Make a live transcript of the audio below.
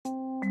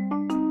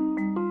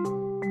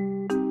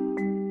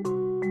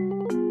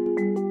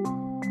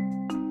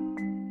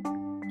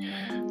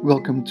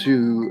Welcome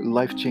to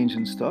Life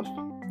Changing Stuff,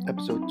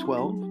 episode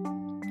 12.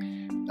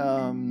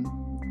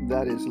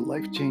 That is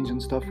Life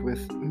Changing Stuff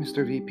with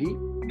Mr. VP.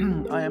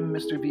 I am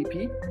Mr.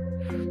 VP,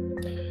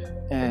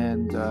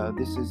 and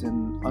this is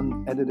an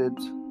unedited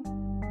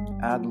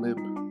ad-lib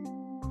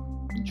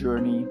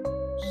journey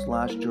 /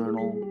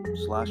 journal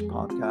 /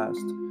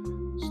 podcast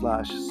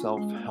 /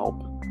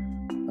 self-help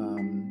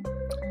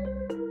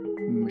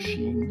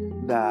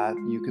machine that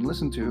you can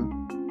listen to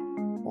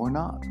or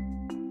not.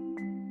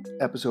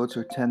 Episodes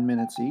are 10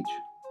 minutes each,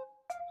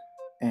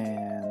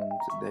 and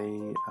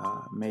they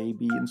may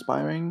be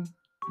inspiring,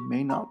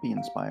 may not be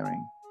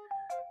inspiring,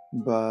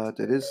 but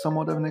it is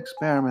somewhat of an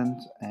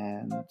experiment,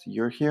 and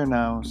you're here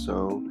now,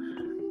 so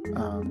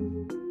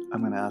I'm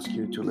going to ask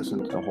you to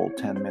listen to the whole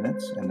 10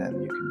 minutes, and then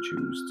you can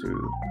choose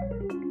to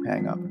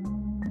hang up.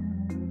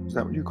 Is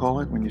that what you call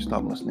it when you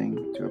stop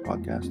listening to a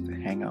podcast?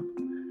 Hang up?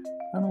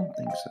 I don't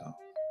think so.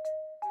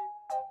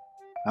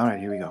 All right,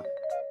 here we go.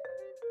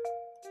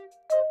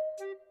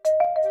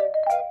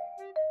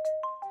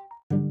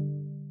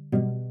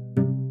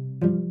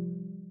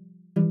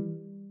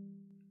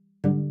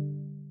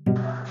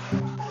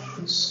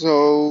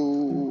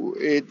 So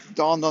it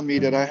dawned on me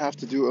that I have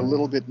to do a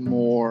little bit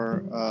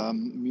more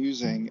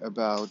musing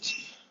about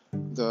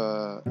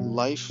the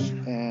life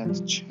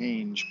and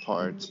change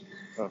part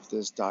of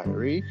this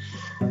diary.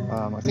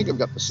 I think I've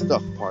got the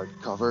stuff part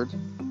covered.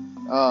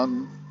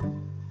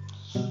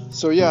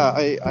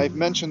 I've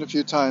mentioned a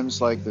few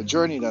times like the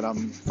journey that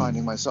I'm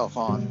finding myself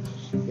on.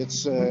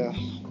 It's a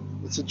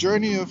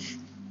journey of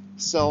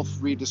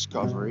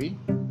self-rediscovery.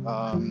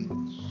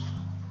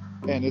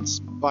 And it's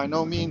by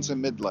no means a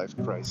midlife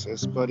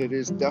crisis, but it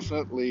is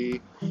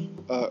definitely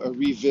a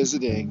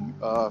revisiting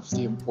of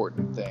the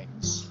important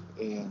things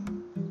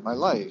in my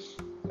life.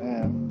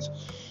 And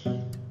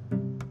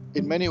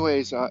in many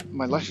ways,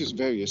 my life is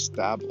very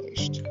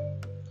established.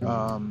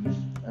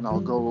 And I'll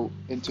go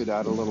into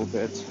that a little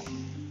bit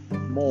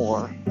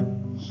more.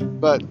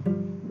 But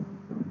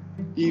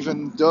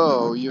even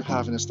though you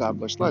have an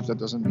established life, that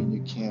doesn't mean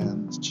you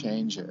can't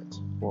change it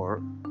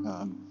or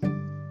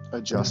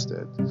adjust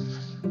it.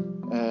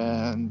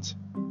 And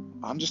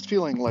I'm just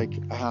feeling like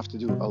I have to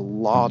do a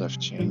lot of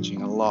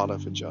changing, a lot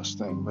of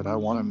adjusting, but I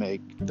want to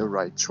make the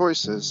right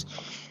choices.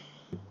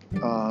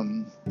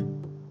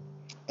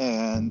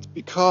 And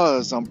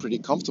because I'm pretty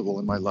comfortable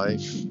in my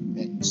life,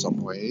 in some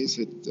ways,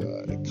 it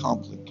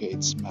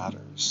complicates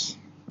matters.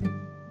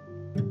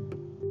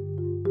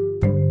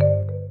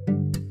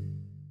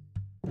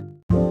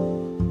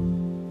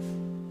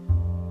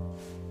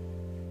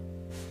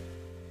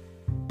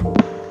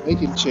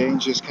 Making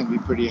changes can be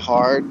pretty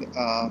hard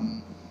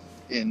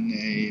in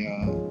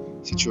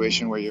a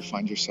situation where you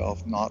find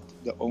yourself not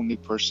the only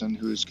person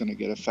who's going to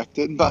get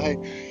affected by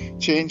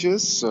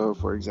changes. So,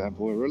 for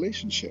example, a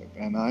relationship,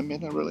 and I'm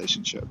in a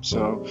relationship.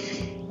 So,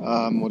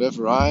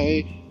 whatever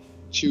I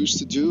choose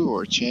to do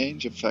or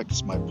change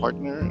affects my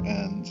partner,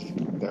 and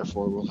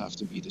therefore will have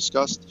to be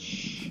discussed.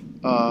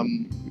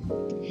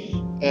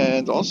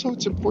 And also,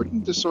 it's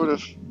important to sort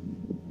of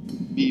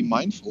be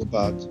mindful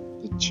about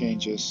the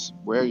changes,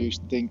 where you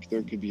think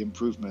there could be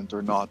improvement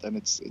or not, and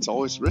it's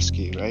always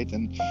risky, right?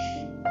 And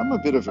I'm a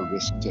bit of a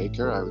risk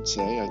taker, I would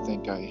say. I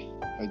think I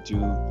do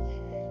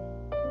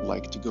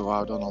like to go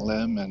out on a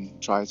limb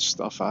and try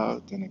stuff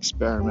out and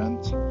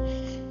experiment.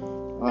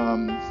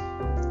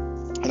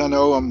 And I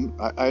know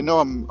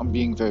I'm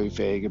being very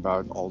vague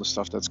about all the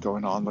stuff that's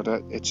going on, but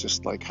it's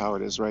just like how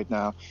it is right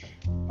now.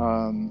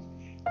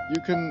 You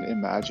can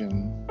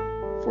imagine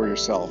for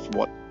yourself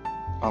what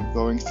I'm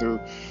going through.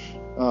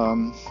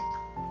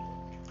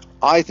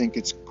 I think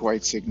it's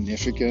quite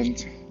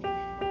significant,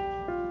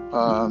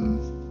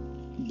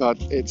 but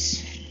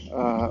it's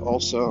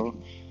also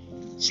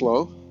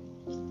slow,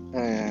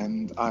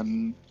 and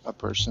I'm a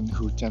person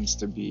who tends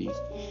to be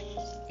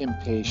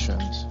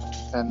impatient,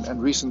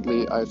 and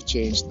recently I've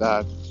changed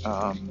that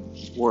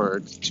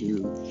word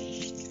to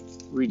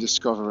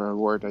rediscover a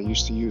word I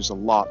used to use a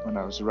lot when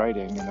I was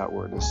writing, and that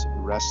word is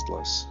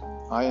restless.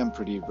 I am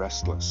pretty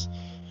restless.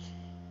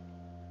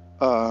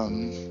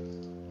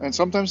 And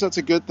sometimes that's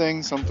a good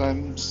thing,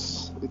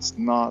 sometimes it's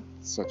not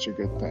such a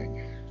good thing.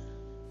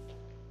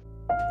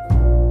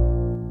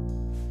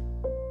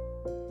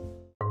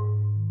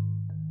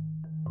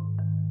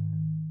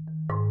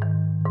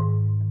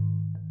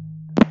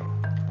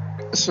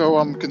 So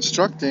I'm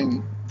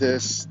constructing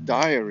this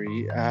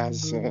diary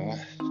as a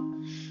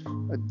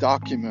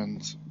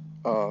document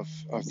of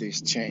these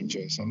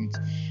changes, and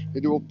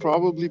it will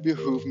probably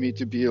behoove me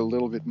to be a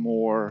little bit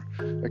more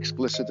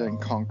explicit and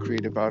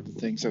concrete about the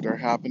things that are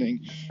happening,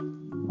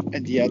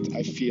 and yet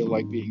I feel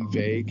like being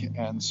vague,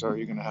 and so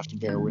you're going to have to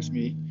bear with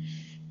me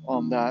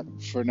on that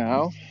for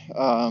now,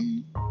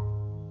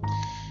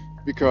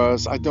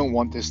 because I don't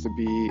want this to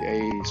be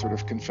a sort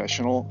of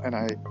confessional, and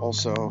I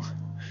also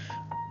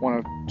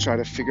want to try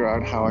to figure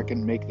out how I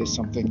can make this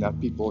something that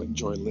people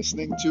enjoy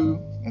listening to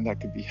and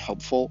that could be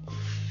helpful.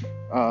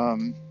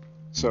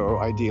 So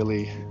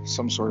ideally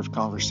some sort of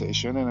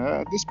conversation, and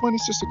at this point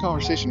it's just a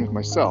conversation with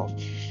myself.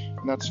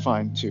 that's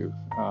fine too.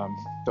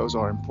 Those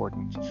are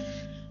important.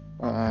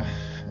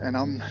 And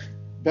I'm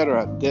better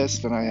at this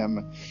than I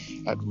am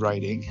at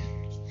writing.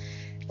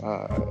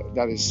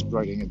 That is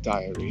writing a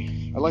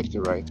diary. I like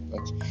to write,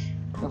 but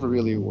never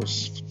really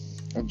was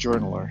a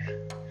journaler.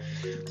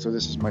 So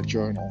this is my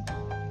journal.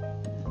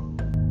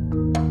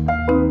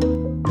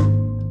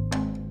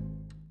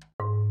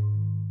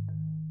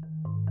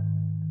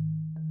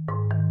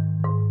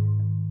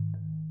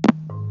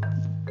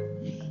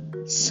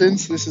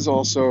 Since this is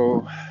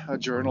also a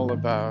journal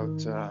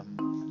about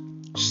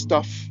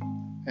stuff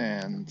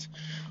and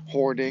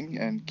hoarding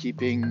and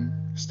keeping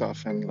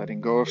stuff and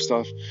letting go of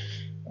stuff,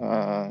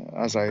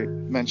 as I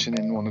mentioned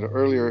in one of the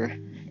earlier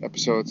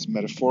episodes,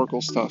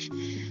 metaphorical stuff,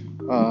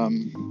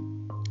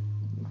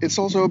 it's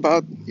also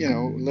about,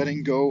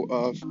 letting go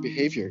of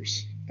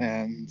behaviors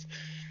and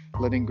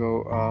letting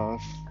go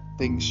of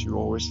things you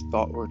always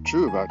thought were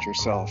true about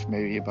yourself,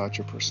 maybe about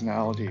your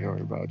personality or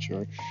about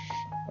your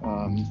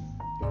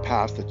the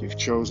path that you've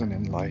chosen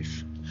in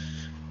life.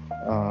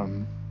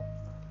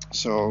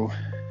 So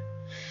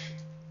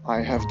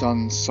I have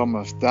done some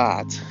of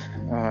that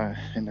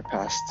in the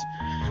past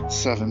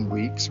 7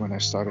 weeks when I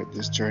started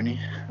this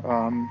journey.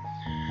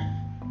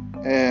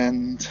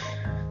 And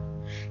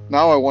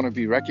now I want to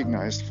be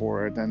recognized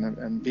for it,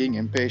 and being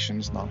impatient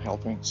is not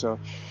helping. So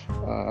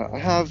I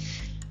have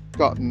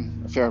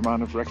gotten a fair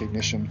amount of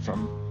recognition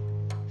from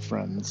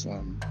friends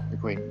and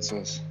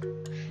acquaintances,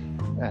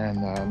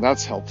 and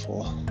that's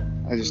helpful.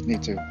 I just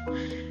need to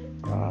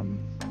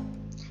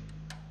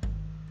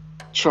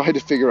try to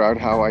figure out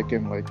how I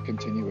can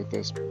continue with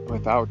this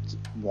without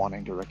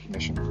wanting the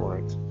recognition for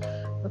it.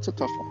 That's a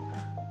tough one.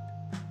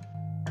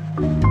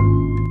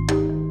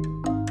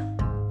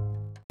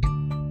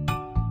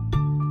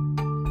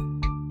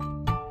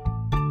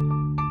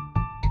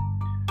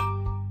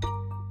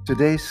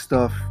 Today's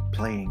stuff: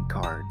 playing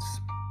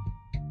cards.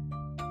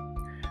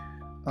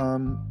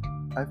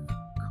 I've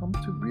come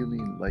to really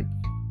like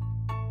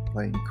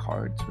playing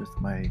cards with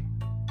my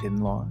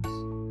in-laws.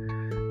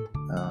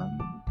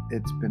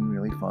 It's been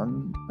really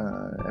fun.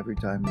 Every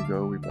time we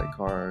go, we play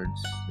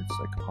cards. It's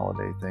like a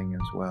holiday thing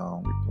as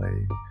well. We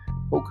play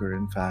poker,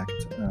 in fact,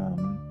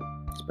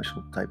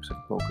 special types of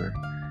poker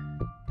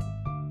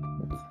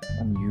with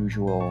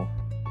unusual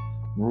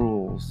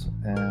rules,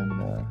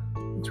 and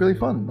it's really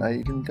fun. I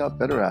even got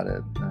better at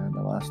it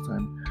the last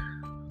time.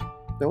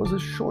 There was a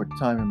short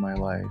time in my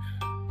life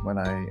when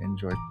I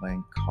enjoyed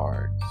playing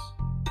cards,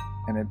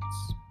 and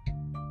it's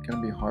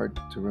going to be hard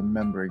to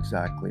remember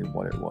exactly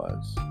what it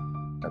was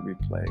that we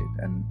played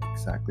and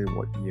exactly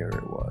what year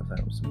it was.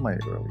 I was in my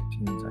early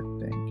teens, I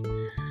think,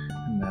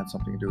 and that had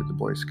something to do with the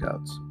Boy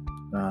Scouts.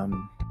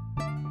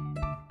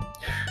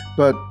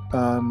 But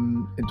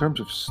in terms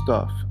of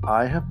stuff,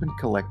 I have been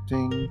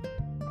collecting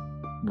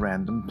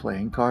random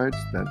playing cards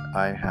that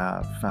I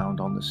have found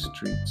on the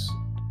streets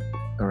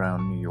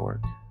around New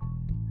York,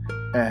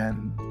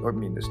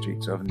 the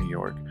streets of New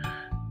York,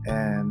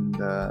 and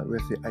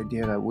with the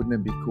idea that wouldn't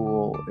it be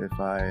cool if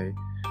I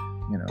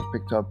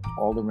picked up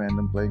all the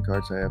random playing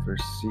cards I ever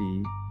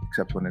see,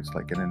 except when it's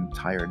like an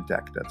entire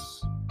deck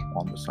that's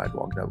on the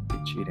sidewalk. That would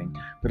be cheating.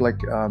 But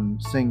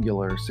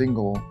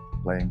single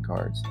playing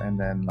cards, and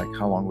then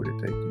how long would it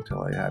take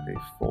until I have a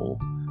full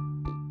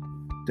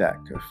deck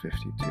of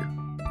 52?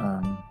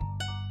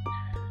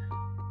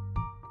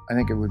 I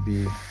think it would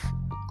be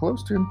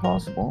close to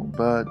impossible,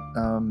 but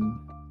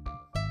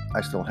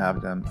I still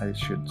have them. I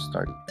should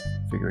start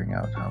figuring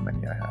out how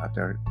many I have.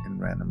 They're in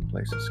random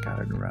places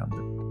scattered around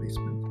the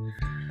basement,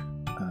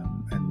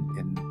 and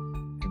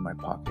in my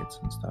pockets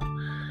and stuff.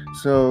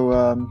 So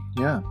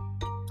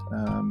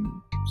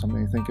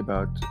something to think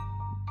about.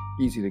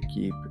 Easy to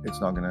keep. It's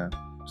not going to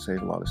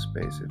save a lot of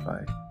space if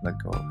I let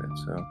go of it.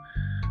 So,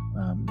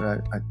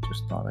 but I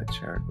just thought I'd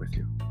share it with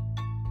you.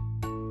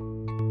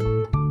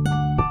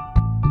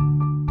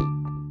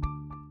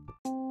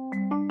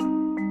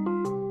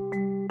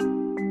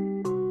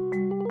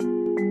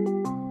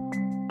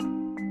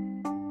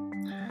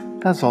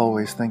 As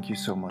always, thank you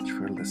so much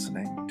for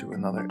listening to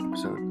another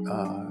episode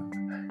of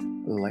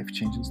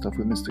Life-Changing Stuff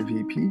with Mr.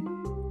 VP.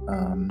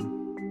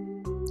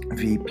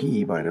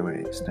 VP, by the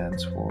way,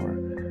 stands for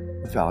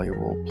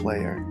Valuable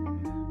Player.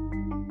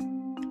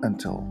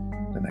 Until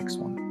the next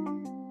one.